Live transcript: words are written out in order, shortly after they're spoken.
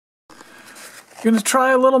Gonna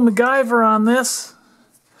try a little MacGyver on this.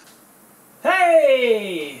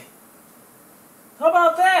 Hey! How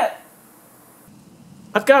about that?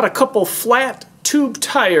 I've got a couple flat tube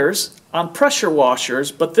tires on pressure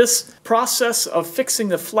washers, but this process of fixing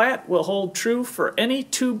the flat will hold true for any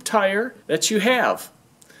tube tire that you have.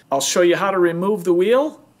 I'll show you how to remove the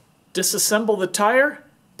wheel, disassemble the tire,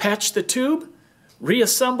 patch the tube,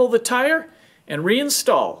 reassemble the tire, and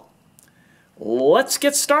reinstall. Let's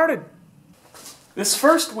get started. This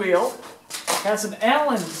first wheel has an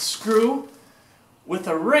Allen screw with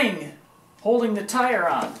a ring holding the tire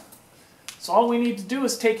on. So all we need to do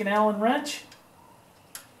is take an Allen wrench,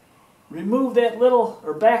 remove that little,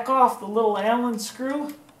 or back off the little Allen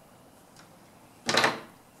screw,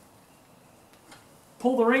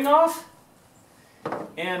 pull the ring off,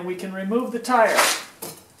 and we can remove the tire.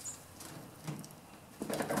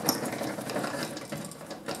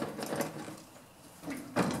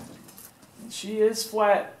 She is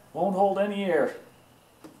flat, won't hold any air.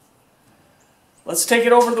 Let's take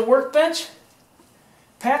it over to the workbench,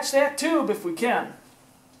 patch that tube if we can.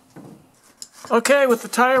 Okay, with the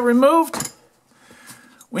tire removed,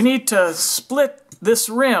 we need to split this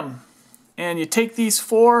rim, and you take these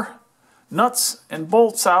 4 nuts and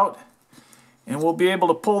bolts out, and we'll be able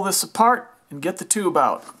to pull this apart and get the tube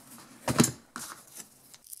out.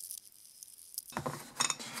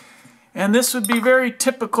 And this would be very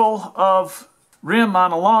typical of rim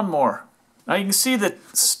on a lawnmower. Now you can see the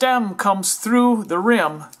stem comes through the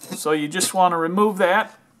rim, so you just want to remove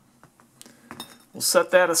that. We'll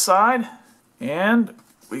set that aside, and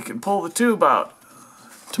we can pull the tube out.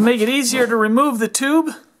 To make it easier to remove the tube,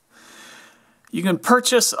 you can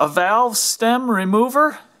purchase a valve stem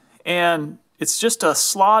remover, and it's just a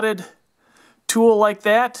slotted tool like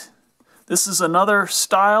that. This is another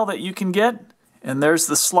style that you can get, and there's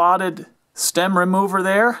the slotted stem remover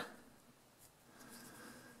there.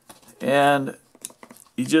 And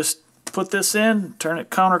you just put this in, turn it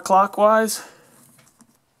counterclockwise,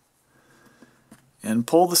 and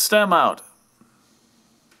pull the stem out.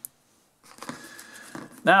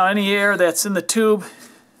 Now any air that's in the tube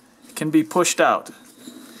can be pushed out,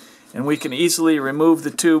 and we can easily remove the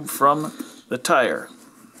tube from the tire.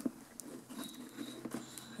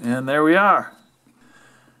 And there we are.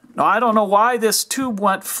 Now I don't know why this tube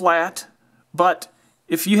went flat, but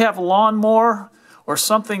if you have a lawnmower or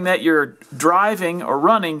something that you're driving or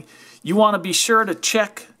running, you want to be sure to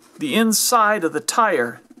check the inside of the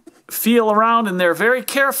tire. Feel around in there very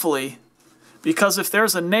carefully, because if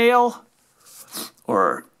there's a nail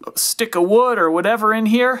or a stick of wood or whatever in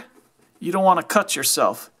here, you don't want to cut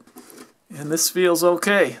yourself. And this feels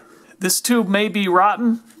okay. This tube may be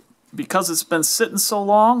rotten because it's been sitting so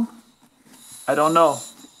long. I don't know.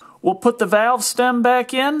 We'll put the valve stem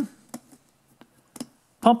back in,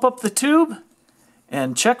 pump up the tube,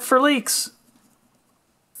 and check for leaks.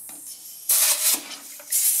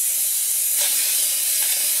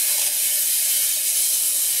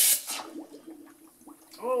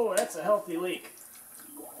 Oh, that's a healthy leak.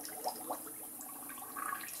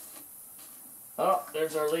 Oh,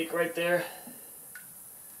 there's our leak right there.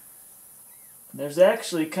 There's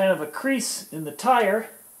actually kind of a crease in the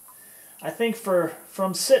tire. I think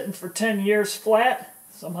from sitting for 10 years flat,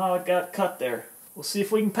 somehow it got cut there. We'll see if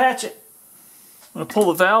we can patch it. I'm going to pull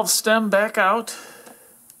the valve stem back out.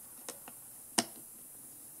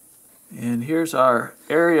 And here's our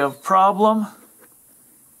area of problem.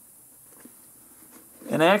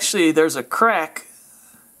 And actually there's a crack.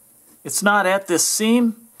 It's not at this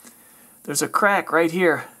seam. There's a crack right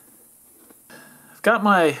here. I've got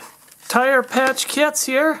my tire patch kits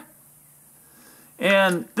here.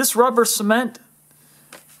 And this rubber cement,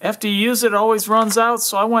 after you use it, always runs out.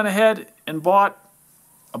 So I went ahead and bought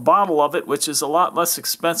a bottle of it, which is a lot less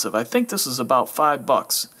expensive. I think this is about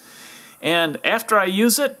 $5. And after I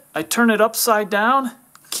use it, I turn it upside down.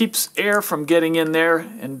 Keeps air from getting in there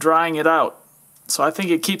and drying it out. So I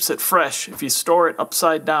think it keeps it fresh if you store it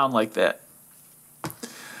upside down like that.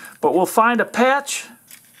 But we'll find a patch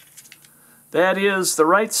that is the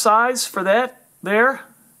right size for that there.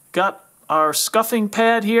 Got our scuffing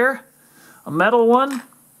pad here, a metal one.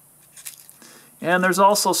 And there's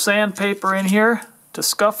also sandpaper in here to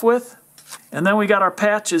scuff with. And then we got our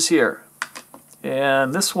patches here.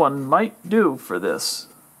 And this one might do for this.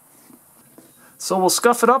 So we'll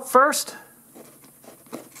scuff it up first.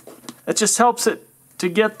 It just helps it to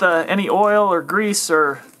get any oil or grease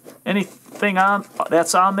or anything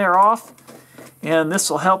that's on there off. And this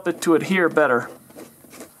will help it to adhere better.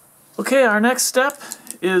 Okay, our next step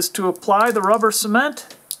is to apply the rubber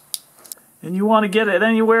cement. And you want to get it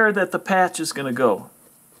anywhere that the patch is going to go.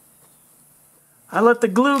 I let the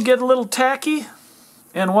glue get a little tacky,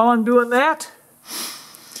 and while I'm doing that,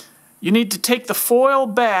 you need to take the foil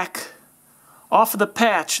back off of the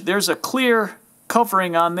patch. There's a clear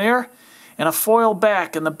covering on there and a foil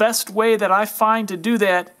back, and the best way that I find to do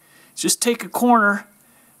that is just take a corner,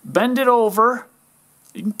 bend it over,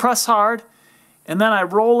 you can press hard, and then I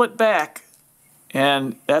roll it back,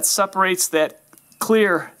 and that separates that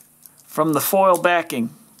clear from the foil backing.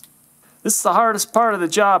 This is the hardest part of the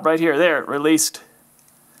job right here. There, it released.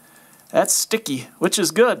 That's sticky, which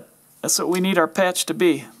is good. That's what we need our patch to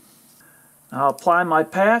be. Now I'll apply my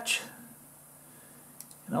patch,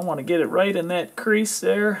 and I want to get it right in that crease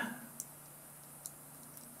there,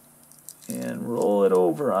 and roll it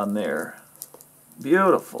over on there.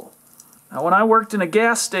 Beautiful. Now when I worked in a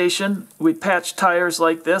gas station, we patched tires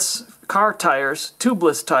like this, car tires,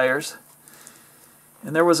 tubeless tires,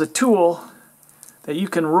 and there was a tool that you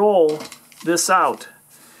can roll this out.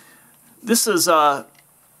 This is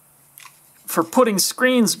for putting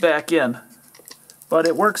screens back in, but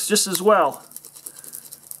it works just as well.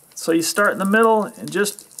 So you start in the middle and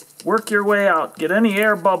just work your way out. Get any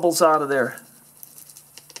air bubbles out of there.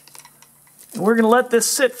 And we're going to let this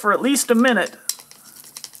sit for at least a minute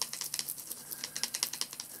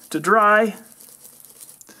to dry.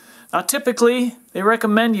 Now typically they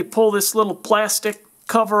recommend you pull this little plastic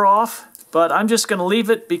cover off, but I'm just going to leave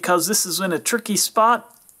it because this is in a tricky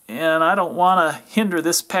spot and I don't want to hinder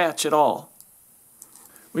this patch at all.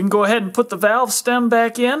 We can go ahead and put the valve stem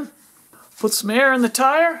back in, put some air in the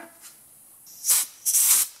tire,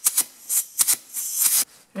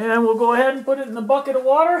 and we'll go ahead and put it in the bucket of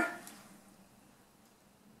water.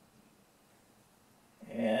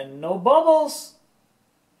 And no bubbles.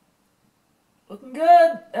 Looking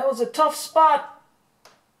good. That was a tough spot.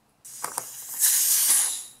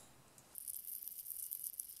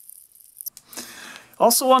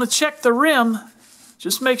 Also want to check the rim.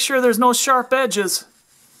 Just make sure there's no sharp edges.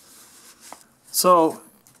 So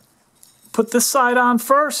put this side on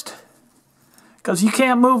first, because you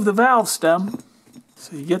can't move the valve stem.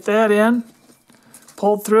 So you get that in,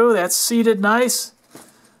 pulled through, that's seated nice,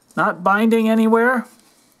 not binding anywhere.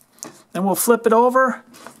 Then we'll flip it over.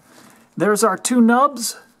 There's our two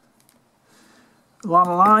nubs. We want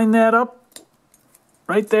to line that up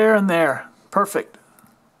right there and there. Perfect.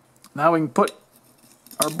 Now we can put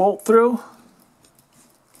our bolt through.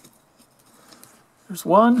 There's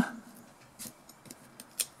one.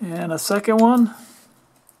 And a second one.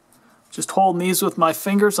 Just holding these with my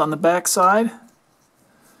fingers on the back side.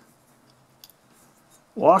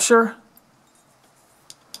 Washer.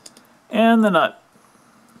 And the nut.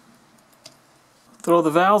 Throw the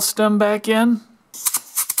valve stem back in.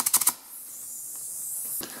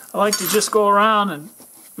 I like to just go around and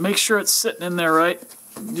make sure it's sitting in there right.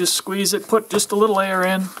 Just squeeze it, put just a little air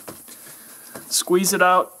in, squeeze it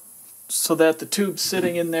out so that the tube's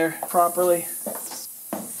sitting in there properly.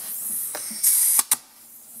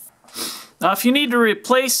 Now if you need to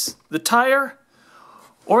replace the tire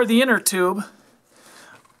or the inner tube,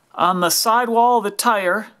 on the sidewall of the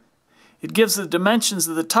tire, it gives the dimensions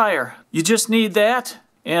of the tire. You just need that,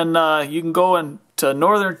 and you can go into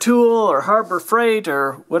Northern Tool or Harbor Freight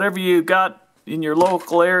or whatever you got in your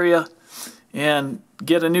local area and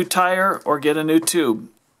get a new tire or get a new tube.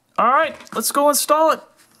 All right, let's go install it.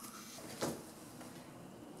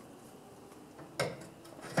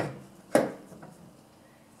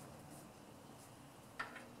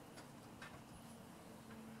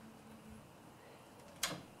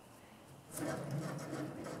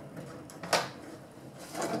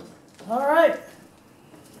 All right,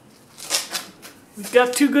 we've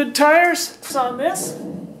got two good tires on this,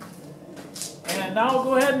 and now we'll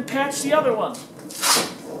go ahead and patch the other one.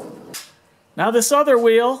 Now this other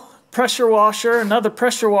wheel, pressure washer, another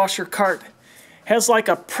pressure washer cart, has like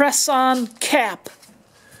a press-on cap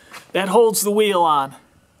that holds the wheel on.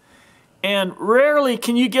 And rarely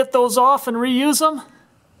can you get those off and reuse them.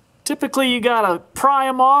 Typically you gotta pry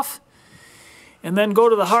them off and then go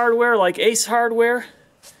to the hardware like Ace Hardware,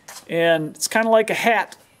 and it's kind of like a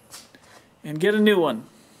hat, and get a new one.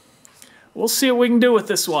 We'll see what we can do with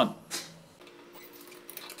this one.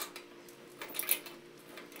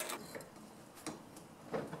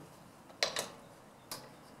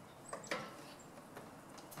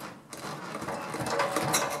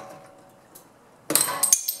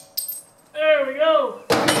 There we go.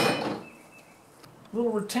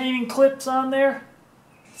 Little retaining clips on there.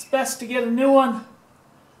 It's best to get a new one.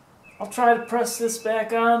 I'll try to press this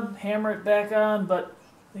back on, hammer it back on, but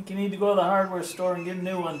I think you need to go to the hardware store and get a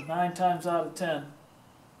new one 9 times out of 10.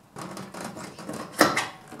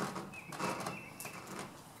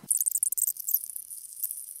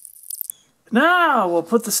 The Now we'll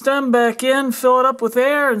put the stem back in, fill it up with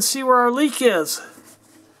air, and see where our leak is.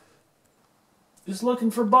 Just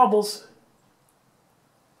looking for bubbles.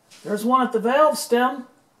 There's one at the valve stem.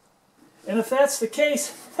 And if that's the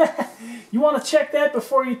case, you want to check that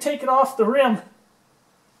before you take it off the rim.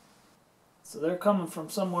 So they're coming from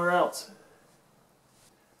somewhere else.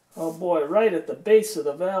 Oh boy, right at the base of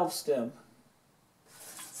the valve stem.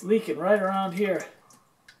 It's leaking right around here.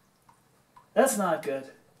 That's not good.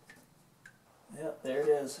 Yep, there it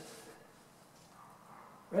is.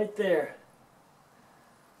 Right there.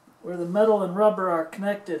 Where the metal and rubber are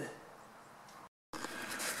connected.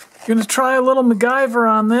 Going to try a little MacGyver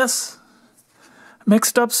on this.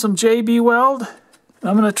 Mixed up some JB Weld.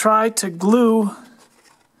 I'm going to try to glue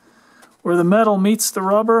where the metal meets the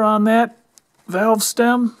rubber on that valve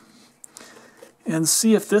stem and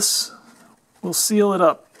see if this will seal it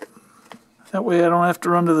up. That way I don't have to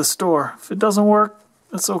run to the store. If it doesn't work,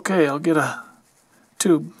 that's okay. I'll get a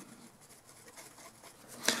tube.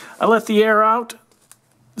 I let the air out.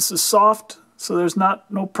 This is soft, so there's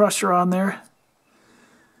no pressure on there.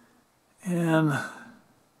 And I'm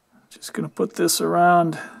just going to put this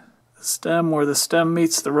around the stem where the stem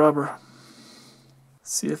meets the rubber.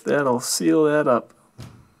 See if that'll seal that up.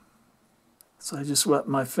 So I just wet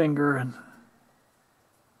my finger and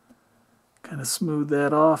kind of smooth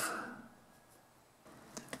that off.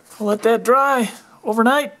 I'll let that dry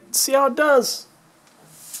overnight, see how it does.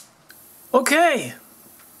 Okay,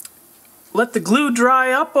 let the glue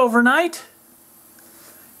dry up overnight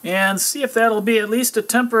and see if that'll be at least a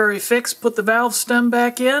temporary fix. Put the valve stem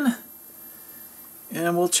back in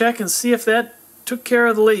and we'll check and see if that took care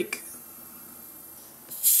of the leak.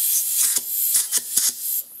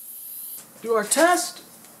 Do our test.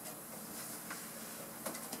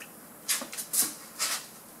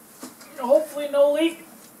 Hopefully no leak.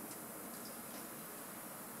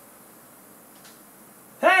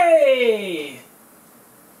 Hey!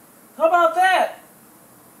 How about that?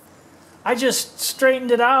 I just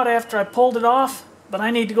straightened it out after I pulled it off, but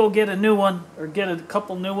I need to go get a new one, or get a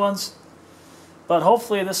couple new ones. But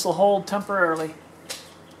hopefully this will hold temporarily.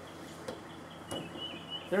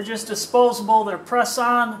 They're just disposable, they're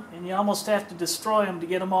press-on, and you almost have to destroy them to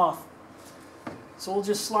get them off. So we'll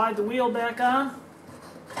just slide the wheel back on.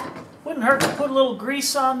 Wouldn't hurt to put a little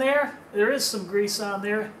grease on there. There is some grease on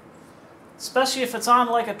there. Especially if it's on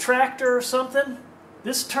like a tractor or something.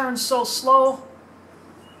 This turns so slow.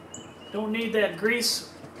 Don't need that grease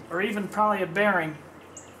or even probably a bearing.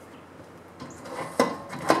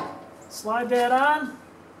 Slide that on.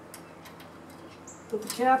 Put the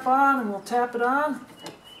cap on and we'll tap it on.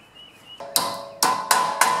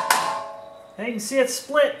 And you can see it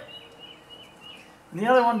split. And the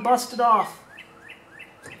other one busted off.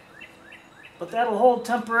 But that'll hold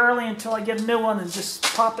temporarily until I get a new one and just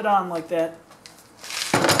pop it on like that.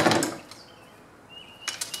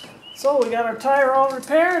 So we got our tire all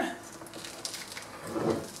repaired.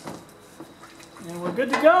 And we're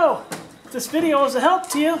good to go. If this video was a help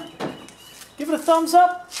to you, give it a thumbs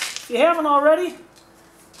up. If you haven't already,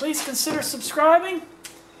 please consider subscribing.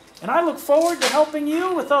 And I look forward to helping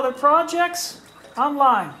you with other projects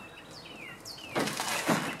online.